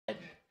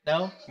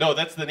No? No,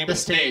 that's the name of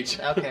the stage.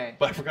 Okay.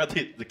 But I forgot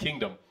the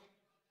kingdom.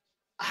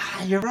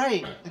 Ah, you're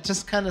right. It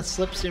just kind of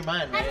slips your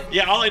mind, right?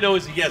 Yeah, all I know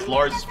is he has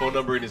Lars' phone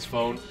number in his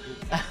phone,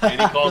 and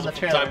he calls him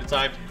from time to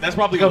time. That's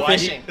probably why.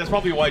 That's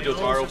probably why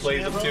Jyotaro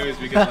plays him too, is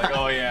because like,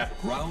 oh yeah,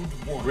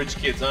 rich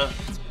kids, huh?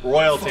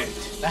 Royalty.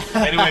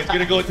 Anyway, it's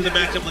gonna go into the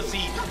matchup. Let's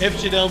see if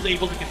Chanel's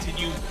able to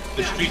continue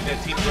the streak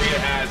that Team Korea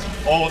has.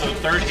 Oh, the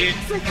third hit,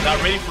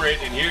 not ready for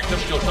it, and here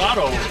comes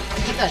Jyotaro.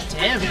 Look at that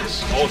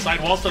damage. Oh,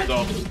 side wall stun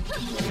though.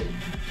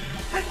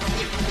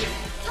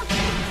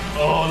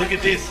 Oh, look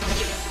at this.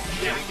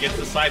 And he gets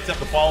the side step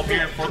to follow up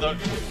here for the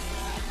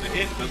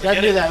hit.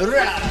 Gotta do that.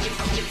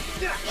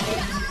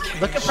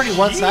 Looking pretty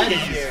one-sided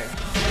here.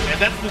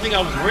 And that's the thing I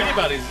was worried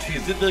about is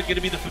it going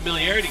to be the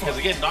familiarity? Because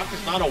again,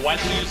 Noctis not a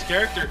widely used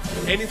character,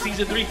 and in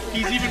Season 3,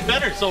 he's even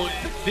better. So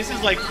this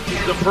is like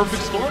the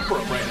perfect storm for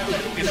him right now.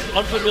 It's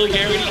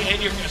unfamiliarity,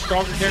 and you're a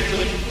stronger character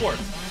than before.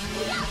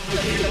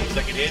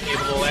 Second hit,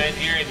 able to land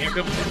here, and here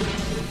comes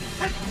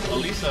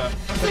Elisa.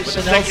 With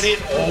the second hit,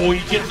 oh,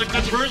 he gets the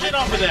conversion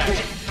off of that.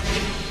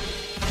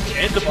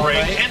 And the break,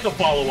 and the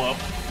follow-up.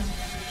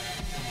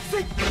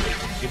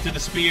 Into the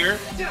spear.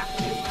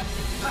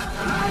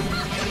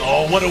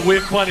 Oh, what a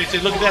whiff punish.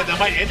 And look at that. That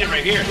might end it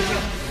right here.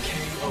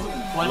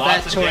 One Lots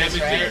bad of choice,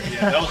 damage right? there.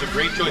 Yeah, that was a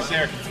great choice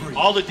there.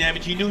 All the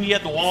damage. He knew he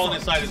had the wall on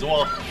his side as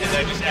well. And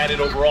that just added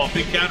overall.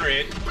 Big counter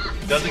hit.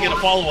 Doesn't get a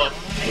follow-up.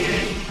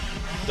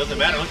 Doesn't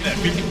matter. Look at that.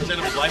 50%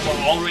 of his life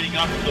are already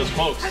gone from those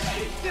pokes.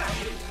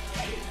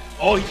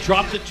 Oh, he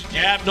dropped the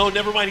jab. No,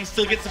 never mind. He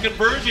still gets the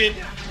conversion.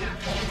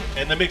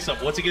 And the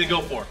mix-up. What's he going to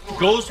go for?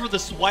 Goes for the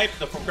swipe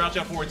from crouch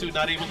out forward 2.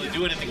 Not able to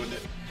do anything with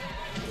it.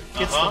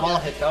 Gets the wall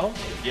hit though.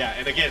 Yeah,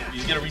 and again,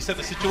 he's going to reset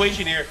the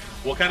situation here.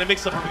 What kind of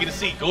mix-up are we going to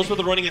see? Goes for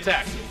the running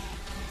attack.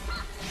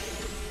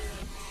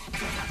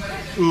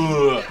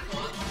 Ugh.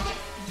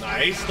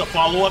 Nice. The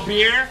follow-up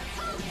here.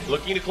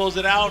 Looking to close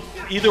it out.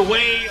 Either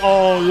way,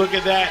 oh, look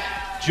at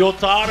that.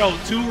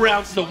 Jyotaro, 2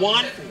 rounds to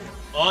 1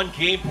 on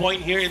game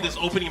point here in this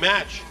opening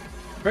match.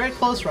 Very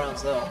close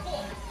rounds though.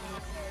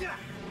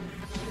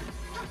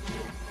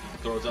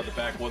 Throws out the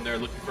back one there,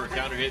 looking for a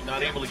counter hit,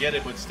 not able to get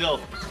it, but still,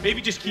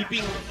 maybe just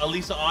keeping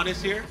Elisa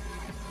honest here.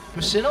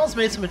 Chanel's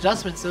made some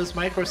adjustments. Those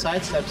micro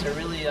side steps are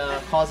really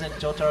causing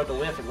Jyotaro to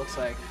whiff, it looks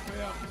like.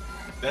 Yeah.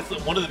 That's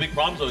one of the big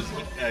problems,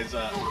 though, is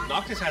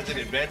Noctis has an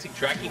advancing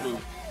tracking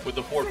move with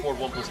the 4-4,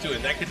 1+2,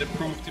 and that could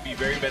prove to be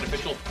very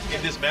beneficial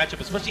in this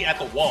matchup, especially at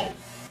the wall.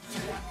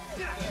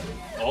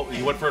 Oh,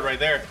 he went for it right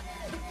there.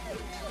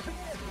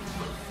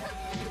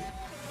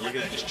 Look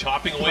at that, just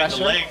chopping away the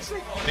legs.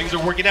 Things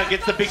are working out,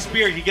 gets the big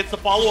spear, he gets the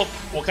follow-up.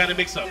 What kind of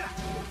mix-up?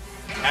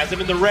 Has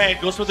him in the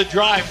red, goes for the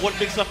drive. What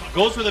mix-up?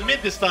 Goes for the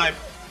mid this time.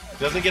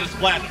 Doesn't get a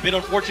splat, a bit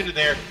unfortunate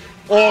there.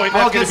 Oh, and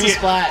that's going to be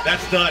it.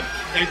 That's done.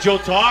 And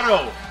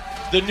Jyotaro,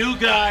 the new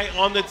guy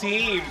on the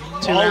team,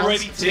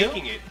 already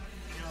taking it.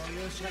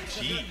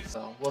 Jeez.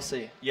 So we'll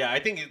see. Yeah, I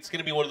think it's going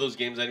to be one of those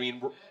games. I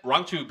mean,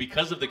 Rangchu,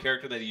 because of the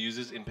character that he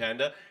uses in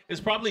Panda,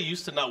 is probably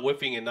used to not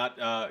whiffing and not,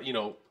 you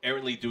know,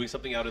 errantly doing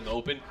something out in the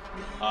open.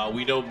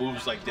 We know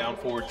moves like down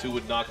forward 2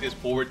 would knock this,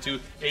 forward 2,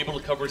 able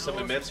to cover some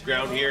immense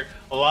ground here.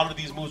 A lot of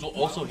these moves will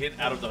also hit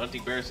out of the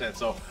hunting bear set.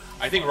 So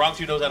I think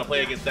Rangchu knows how to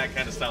play against that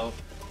kind of style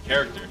of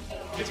character.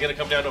 It's going to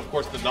come down to, of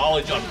course, the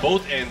knowledge on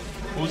both ends.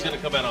 Who's going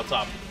to come out on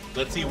top?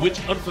 Let's see which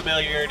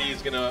unfamiliarity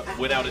is going to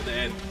win out in the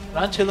end.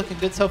 Rangchu looking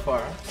good so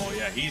far. Oh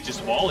yeah, he's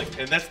just falling.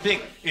 And that's the thing,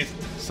 is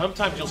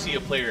sometimes you'll see a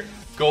player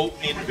go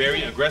in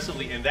very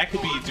aggressively, and that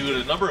could be due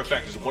to a number of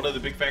factors. One of the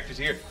big factors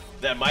here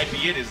that might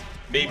be it is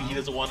maybe he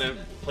doesn't want to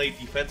play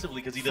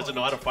defensively because he doesn't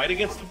know how to fight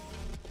against them.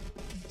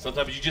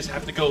 Sometimes you just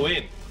have to go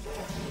in.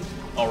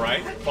 All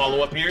right,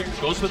 follow up here.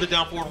 Goes for the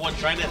down forward 1,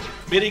 trying to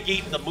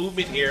mitigate the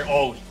movement here.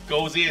 Oh,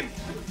 goes in.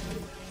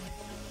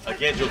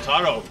 Again,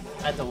 Jyotaro.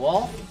 At the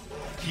wall?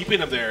 Keeping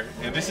him there,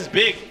 and this is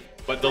big,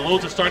 but the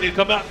loads are starting to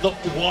come out. The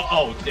wall,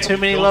 oh, damn, too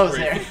many lows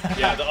there.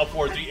 Yeah, the up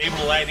forward 3 able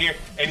to land here,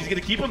 and he's gonna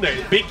keep him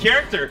there. Big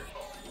character.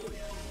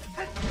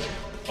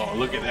 Oh,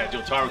 look at that,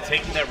 Jyotaro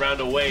taking that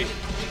round away.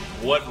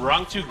 What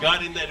Rangchu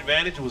got in that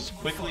advantage was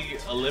quickly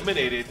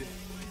eliminated.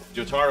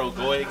 Jyotaro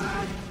going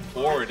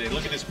forward, and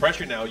look at this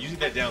pressure now, using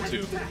that down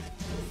 2.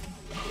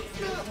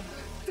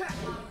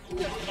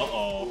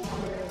 Uh-oh.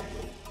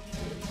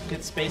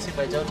 Good spacing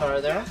by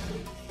Jyotaro there.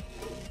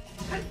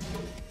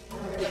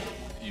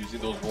 Using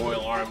those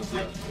royal arms,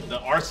 the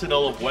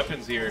arsenal of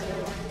weapons here,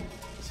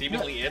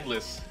 seemingly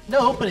endless.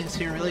 No openings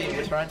here really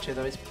with Rangchu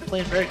though. He's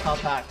playing very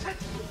compact.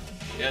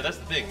 Yeah, that's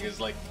the thing, is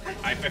like,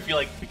 I feel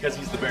like because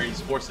he's the bear, he's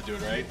forced to do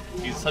it, right?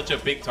 He's such a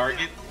big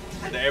target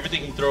that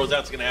everything he throws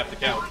out is going to have to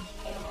count.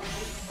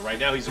 Right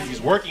now,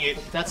 he's working it.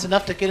 That's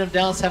enough to get him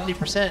down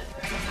 70%.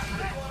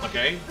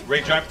 Okay,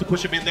 Ray drives to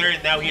push him in there,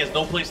 and now he has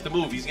no place to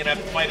move. He's going to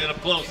have to fight it up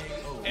close,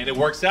 and it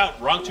works out.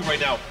 Rangchu right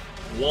now,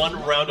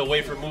 1 round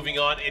away from moving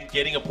on and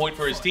getting a point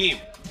for his team.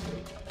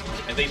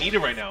 And they need it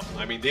right now.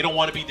 I mean, they don't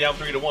want to be down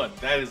 3-1.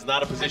 That is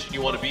not a position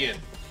you want to be in.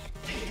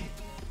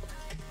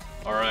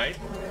 All right.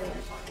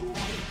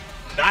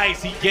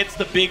 Nice, he gets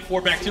the big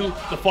 4-back 2.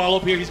 The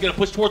follow-up here, he's going to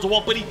push towards the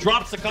wall, but he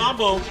drops the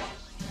combo.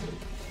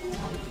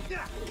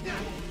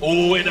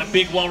 Oh, and a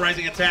big wall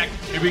rising attack.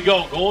 Here we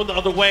go. Going the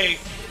other way.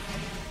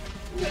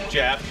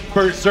 Jab.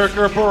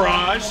 Berserker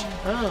Barrage.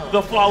 Oh.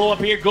 The follow-up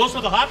here goes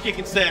for the hop kick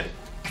instead.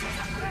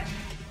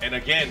 And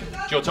again,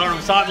 Jyotaro,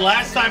 we saw it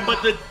last time,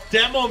 but the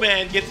Demo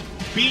Man gets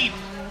beat.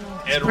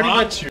 And Pretty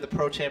much Rangchu. the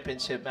Pro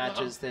Championship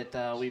matches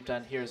that we've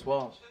done here as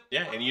well.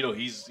 Yeah, and you know,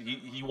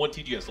 he won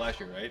TGS last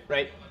year, right?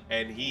 Right.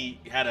 And he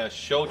had a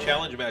show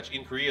challenge match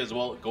in Korea as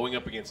well, going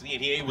up against me,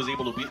 and he was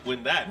able to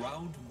win that.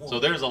 So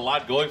there's a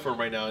lot going for him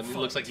right now, and it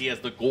looks like he has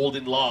the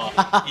Golden Law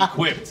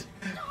equipped.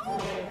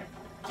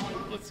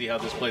 Let's see how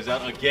this plays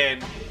out.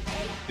 Again,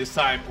 this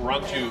time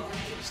Rangchu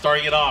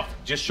starting it off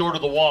just short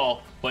of the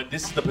wall, but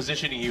this is the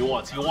positioning he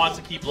wants. He wants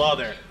to keep Law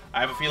there. I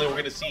have a feeling we're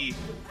going to see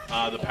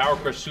the Power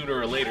Crush sooner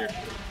or later,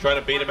 trying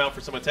to bait him out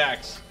for some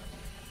attacks.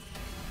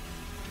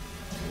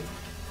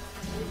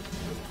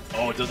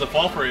 Oh, it doesn't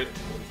fall for it.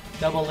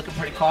 Double looking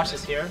pretty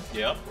cautious here.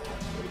 Yep.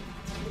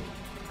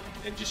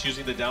 And just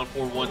using the down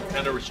forward one to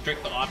kind of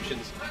restrict the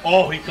options.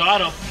 Oh, he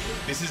caught him.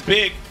 This is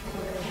big.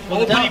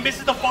 Oh, but he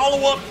misses the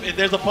follow-up. And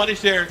there's a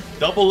punish there.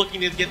 Double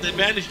looking to get the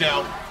advantage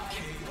now.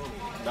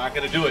 Not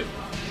going to do it.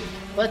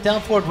 But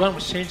down forward one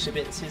was changed a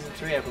bit in Season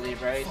 3, I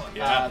believe, right?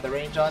 Yeah. The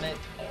range on it.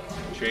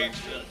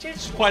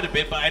 Changed quite a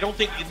bit, but I don't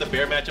think in the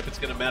bear matchup it's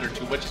going to matter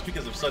too much just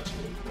because of such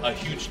a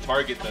huge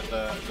target that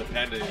the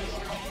Panda is.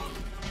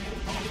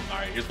 All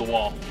right, here's the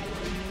wall.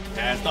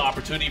 Has the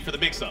opportunity for the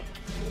mix-up.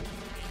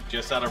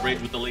 Just out of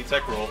range with the late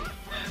tech roll.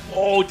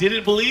 Oh,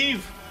 didn't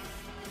believe.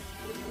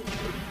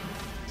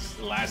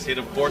 Last hit,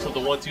 of course, of the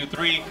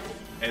 1-2-3.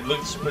 And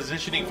looks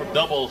positioning from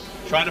double.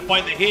 Trying to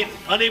find the hit.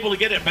 Unable to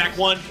get it. Back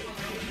one.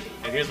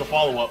 And here's the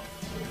follow-up.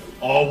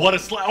 Oh, what a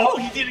slap. Oh,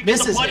 he didn't get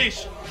the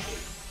punish.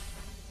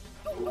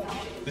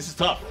 This is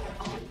tough.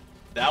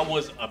 That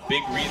was a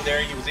big read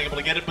there. He was able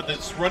to get it, but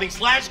this running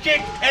slash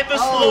kick and the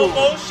slow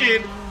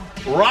motion.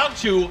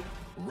 Rangchu,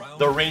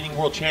 the reigning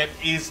world champ,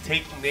 is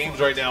taking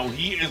names right now.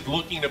 He is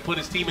looking to put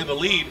his team in the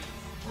lead.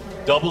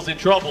 Double's in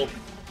trouble.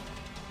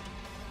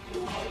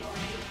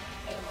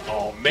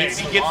 Oh man,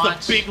 he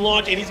gets the big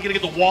launch and he's gonna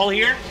get the wall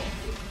here.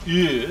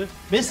 Yeah.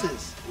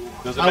 Misses.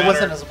 Doesn't matter. It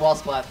wasn't as a wall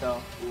splat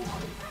though.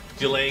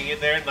 Delaying it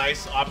there.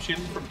 Nice option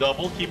from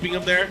Double, keeping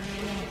him there.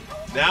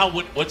 Now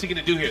what's he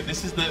gonna do here?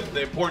 This is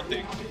the important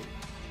thing.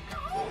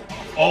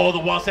 Oh, the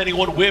wall standing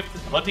one whiffed.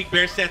 Hunting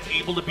Bear Stance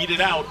able to beat it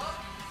out.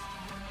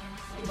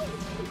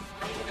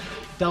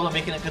 Double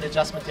making a good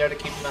adjustment there to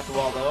keep him at the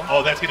wall though.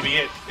 Oh, that's gonna be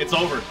it. It's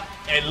over.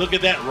 And look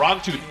at that,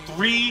 Rangchu,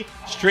 3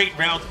 straight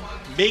rounds,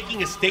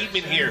 making a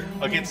statement here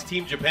against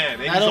Team Japan.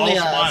 And not he's only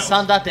all smiles.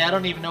 Sandate, I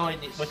don't even know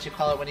what you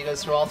call it when he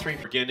goes through all 3.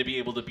 Again, to be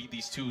able to beat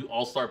these 2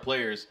 all-star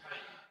players.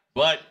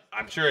 But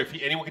I'm sure if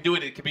anyone can do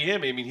it, it could be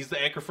him. I mean, he's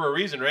the anchor for a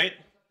reason, right?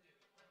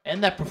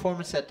 And that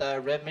performance at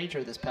Rev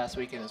Major this past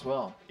weekend as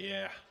well.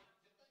 Yeah.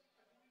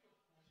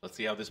 Let's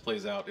see how this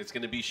plays out. It's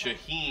going to be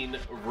Shaheen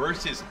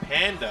versus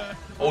Panda.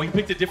 Oh, he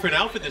picked a different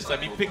outfit this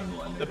time. He picked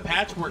the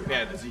Patchwork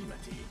Panda.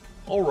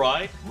 All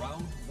right.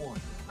 Round 1.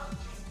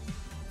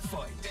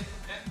 Fight.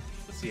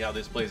 Let's see how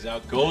this plays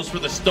out. Goes for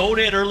the stone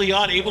head early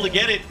on, able to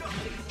get it.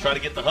 Try to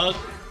get the hug.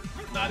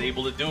 Not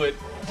able to do it.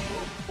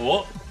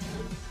 Oh.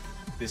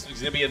 This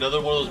is going to be another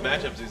one of those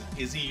matchups.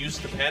 Is he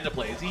used to Panda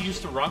play? Is he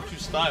used to Rangchu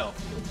style?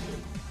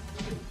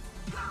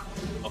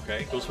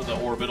 Okay, goes for the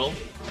orbital.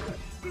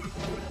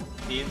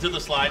 Into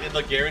the slide and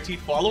the guaranteed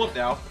follow-up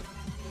now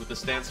with the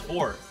stance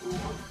 4.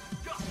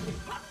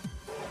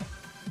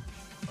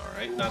 All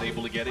right, not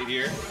able to get it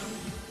here.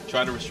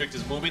 Trying to restrict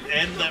his movement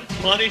and the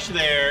punish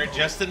there,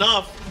 just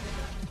enough.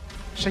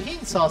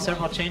 Shaheen saw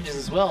several changes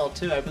as well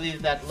too. I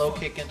believe that low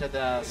kick into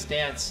the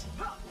stance,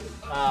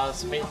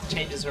 some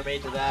changes were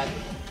made to that.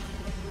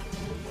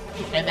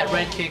 And that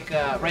right kick,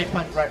 right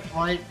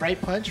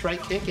punch,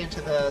 right kick into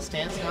the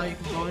stance now you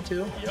can go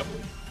into. Yep.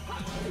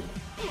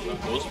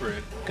 Goes for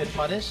it. Good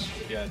punish.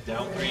 Yeah,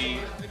 down 3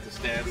 into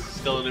stance.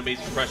 Still an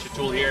amazing pressure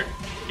tool here.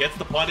 Gets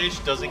the punish,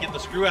 doesn't get the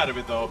screw out of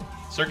it though.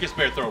 Circus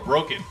Bear throw,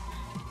 broken.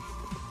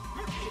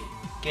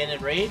 Getting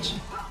in rage.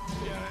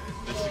 Yeah,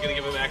 this is going to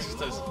give him access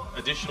to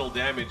additional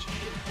damage.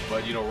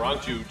 But, you know,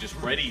 Rangchu just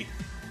ready.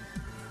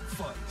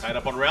 Tied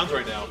up on rounds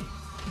right now.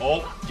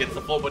 Oh, gets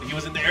the flow, but he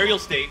was in the aerial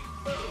state.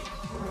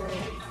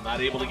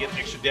 Not able to get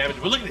extra damage.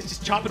 But look at this,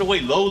 just chopping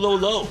away low, low,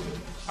 low.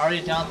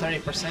 Already down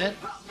 30%.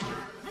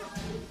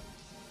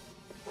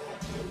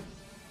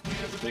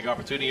 Has a big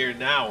opportunity here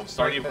now.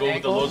 Starting to go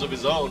with the lows of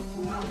his own.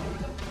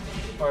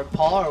 Or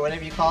paw, or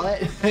whatever you call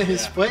it.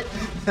 His foot.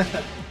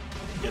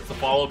 Gets the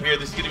follow-up here.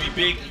 This is going to be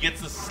big. He gets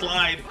the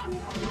slide.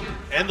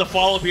 And the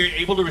follow-up here.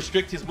 Able to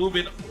restrict his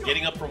movement.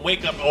 Getting up from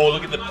wake-up. Oh,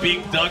 look at the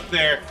big duck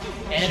there.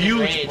 And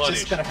huge punish.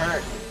 Just going to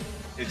hurt.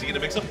 Is he going to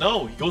mix up?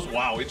 No. He goes,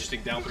 wow,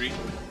 interesting. Down 3.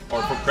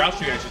 Or from crouch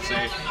 3, I should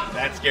say.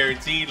 That's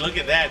guaranteed. Look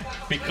at that.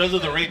 Because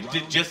of the range,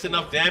 did just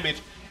enough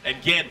damage.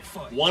 Again,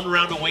 1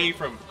 round away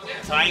from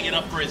tying it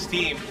up for his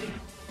team.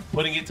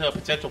 Putting it to a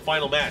potential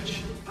final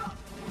match.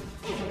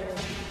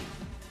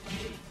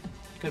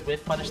 Good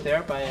whip punish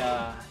there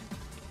by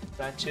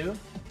Rangchu.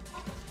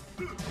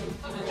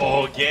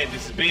 Oh, again,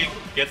 this is big.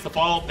 Gets the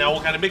follow-up. Now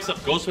what kind of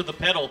mix-up? Goes for the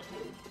pedal.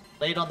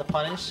 Late on the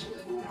punish.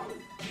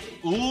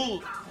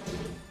 Ooh!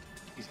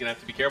 He's gonna have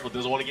to be careful.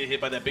 Doesn't want to get hit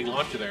by that big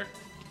launcher there.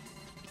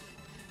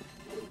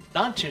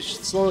 Rangchu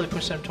slowly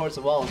push him towards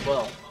the wall as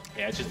well.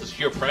 Yeah, it's just the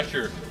sheer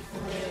pressure.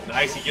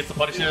 Nice, he gets the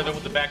punish there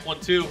with the back one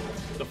too.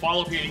 The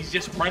follow-up here, he's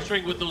just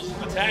pressuring with those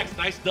attacks.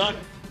 Nice duck.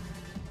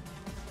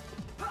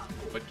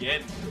 But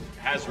again,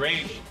 has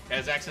range,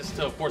 has access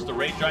to, of course, the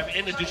range drive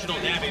and additional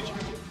damage.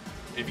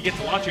 If he gets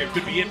the launcher, it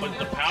could be it, but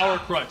the power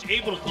crunch,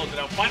 able to close it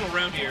out. Final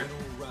round here.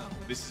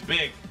 This is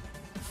big.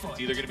 It's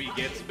either going to be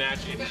against match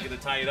and he's going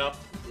to tie it up,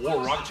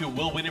 or Rangchu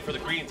will win it for the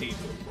Korean team.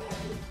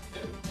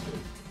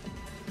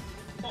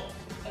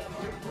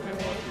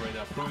 Right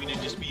now, proving to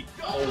just be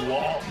a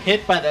wall.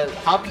 Hit by the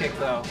hop kick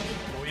though.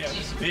 Oh yeah,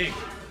 this is big.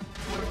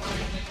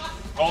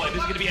 Oh, and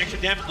this is going to be extra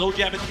damage. Low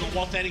jab into the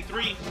wall standing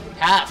 3.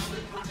 Half.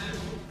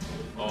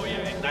 Oh yeah,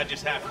 and not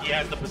just half. He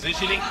has the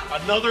positioning.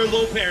 Another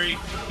low parry.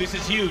 This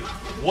is huge.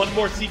 One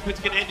more sequence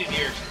can end it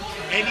here.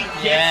 And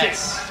he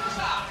gets it.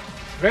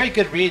 Very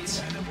good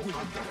reads.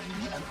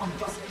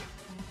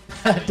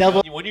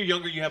 Double. When you're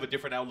younger, you have a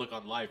different outlook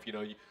on life. You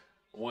know,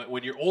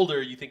 when you're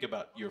older, you think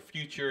about your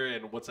future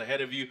and what's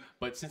ahead of you.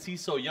 But since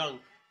he's so young,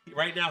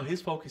 right now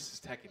his focus is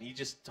Tekken. He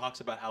just talks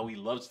about how he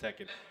loves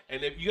Tekken.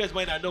 And if you guys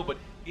might not know, but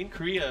in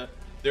Korea,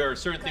 there are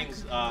certain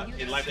things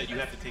in life that you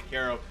have to take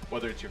care of,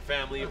 whether it's your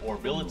family or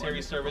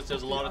military service.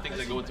 There's a lot of things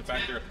that go into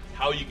factor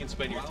how you can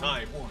spend your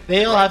time.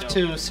 They all have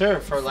to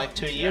serve for like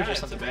 2 years or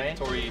something, right?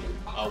 It's a mandatory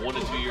 1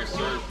 to 2 year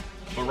serve.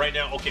 But right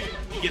now, okay,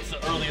 he gets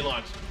the early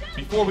launch.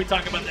 Before we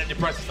talk about that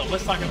depressing stuff,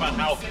 let's talk about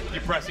how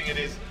depressing it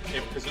is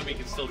if Kazumi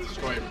can still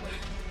destroy everybody.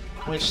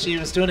 Which she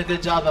was doing a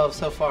good job of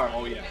so far.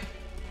 Oh, yeah.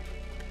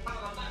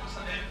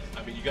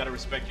 I mean, you got to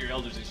respect your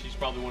elders, and she's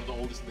probably one of the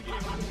oldest in the game.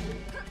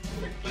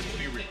 Let's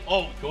be real.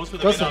 Oh, goes for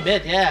the Goes to the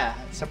mid, yeah.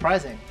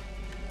 Surprising.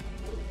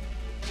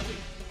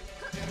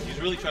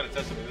 He's really trying to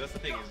test something. That's the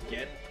thing, is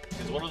Gen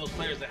is one of those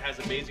players that has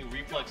amazing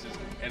reflexes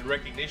and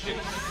recognition.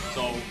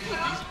 So,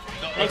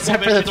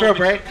 except for the throw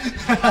break.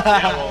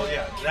 Yeah, well,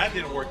 yeah, that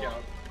didn't work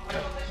out.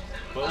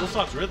 But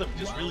Ulsan's rhythm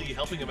just really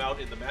helping him out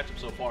in the matchup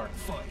so far.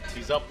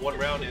 He's up 1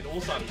 round, and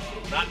Ulsan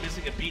not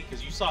missing a beat,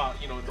 because you saw,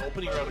 you know, in the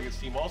opening round against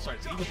Team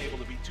All-Stars, he was able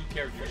to beat 2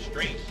 characters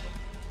straight.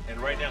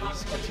 And right now,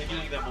 he's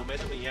continuing that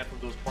momentum he had from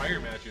those prior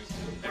matches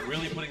and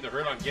really putting the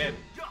hurt on Gen.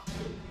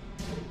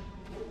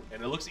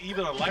 And it looks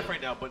even on life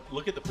right now, but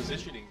look at the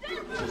positioning.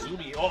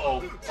 Kazumi,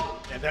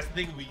 and that's the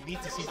thing we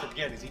need to see from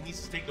Gen, is he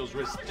needs to take those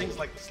risks, things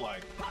like the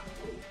slide.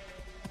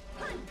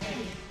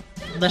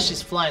 Unless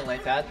she's flying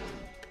like that.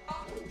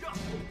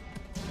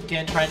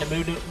 Again, trying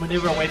to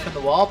maneuver away from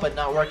the wall, but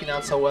not working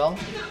out so well.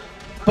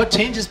 But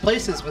changes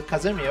places with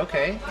Kazumi,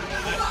 okay.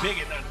 That's big,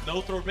 and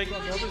no throw break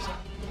on the other side.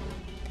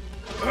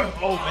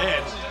 Oh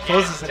man.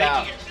 Closes it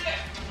out.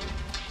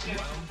 Round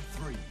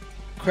 3.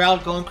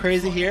 Crowd going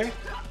crazy here.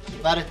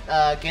 A lot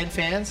of Gen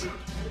fans.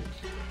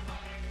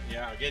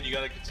 Yeah, again, you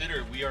got to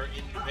consider we are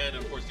in Japan,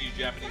 and of course, these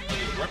Japanese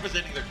players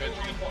representing their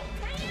country.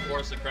 Of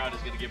course, the crowd is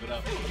going to give it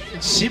up.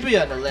 And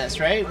Shibuya on the list,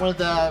 right? One of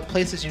the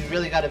places you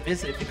really got to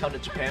visit if you come to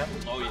Japan.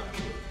 Oh, yeah.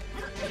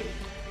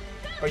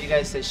 Or you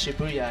guys say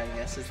Shibuya, I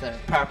guess, is the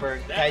proper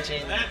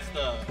Gaijin that's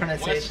the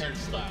pronunciation. Western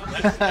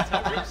style. That's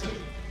how Rip says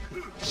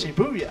it.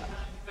 Shibuya.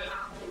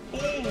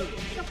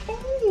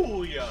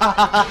 Ooh, yeah.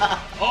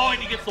 Oh,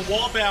 and he gets the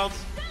wall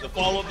bounce. The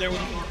follow-up there with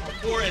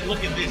the 4, and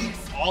look at this.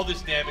 All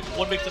this damage.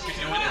 One mix-up can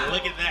do it, and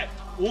look at that.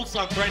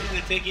 Ulsan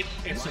threatening to take it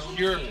and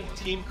secure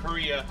Team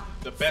Korea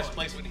the best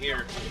placement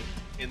here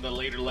in the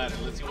later ladder.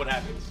 Let's see what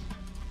happens.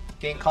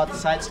 Getting caught the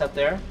sidestep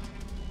there.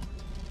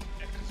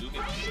 And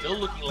Kazumi still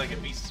looking like a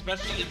beast,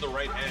 especially in the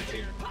right hands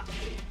here.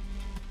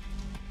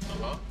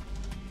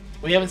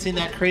 We haven't seen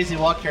that crazy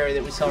wall carry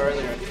that we saw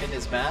earlier in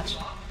this match.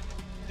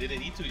 Didn't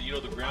need to. You know,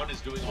 the ground is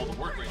doing all the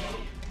work right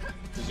now.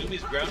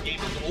 Kazumi's ground game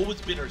has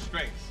always been her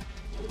strength.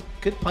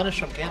 Good punish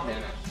from Gen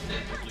there.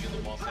 Look at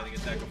the wall standing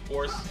attack, of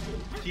course.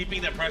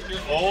 Keeping that pressure.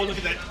 Oh, look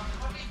at that.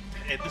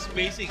 And the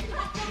spacing.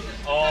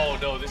 Oh,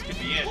 no, this could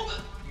be it.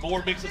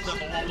 More mix-ups on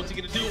the wall. What's he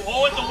going to do?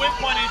 Oh, and the whip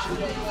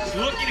punish.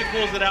 Looking to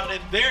close it out.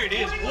 And there it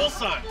is.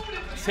 Ulsan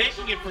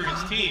taking it for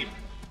his team.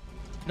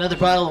 Another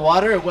bottle of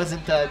water. It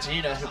wasn't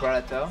Gina who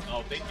brought it, though.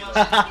 Oh, thank you.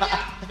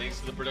 Thanks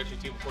to the production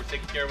team, of course,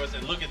 taking care of us.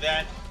 And look at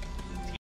that.